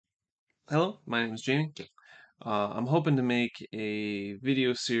Hello, my name is Jamie. I'm hoping to make a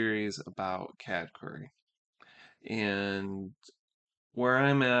video series about CadQuery. And where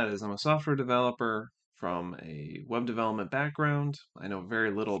I'm at is I'm a software developer from a web development background. I know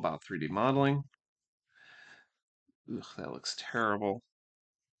very little about 3D modeling. Ugh, that looks terrible.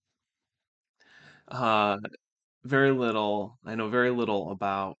 Uh, very little. I know very little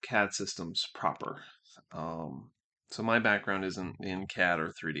about CAD systems proper. Um, so my background isn't in CAD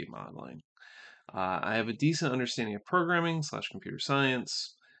or 3D modeling. I have a decent understanding of programming slash computer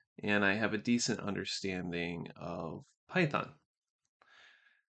science, and I have a decent understanding of Python.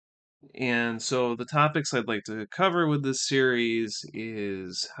 And so the topics I'd like to cover with this series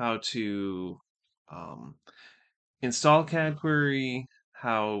is how to um, install CadQuery,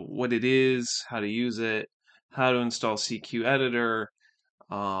 what it is, how to use it, how to install CQ Editor,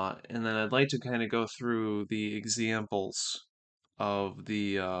 and then I'd like to kind of go through the examples of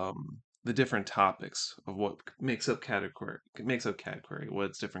the different topics of what makes up CadQuery, what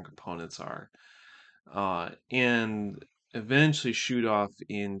its different components are, and eventually shoot off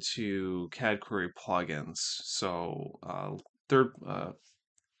into CadQuery plugins. So third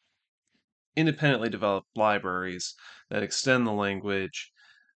independently developed libraries that extend the language.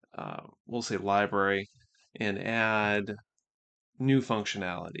 We'll say library and add new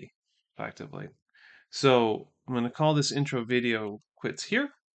functionality effectively. So I'm going to call this intro video quits here,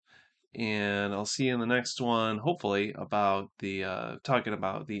 and I'll see you in the next one, hopefully, about the talking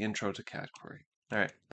about the intro to CadQuery. All right.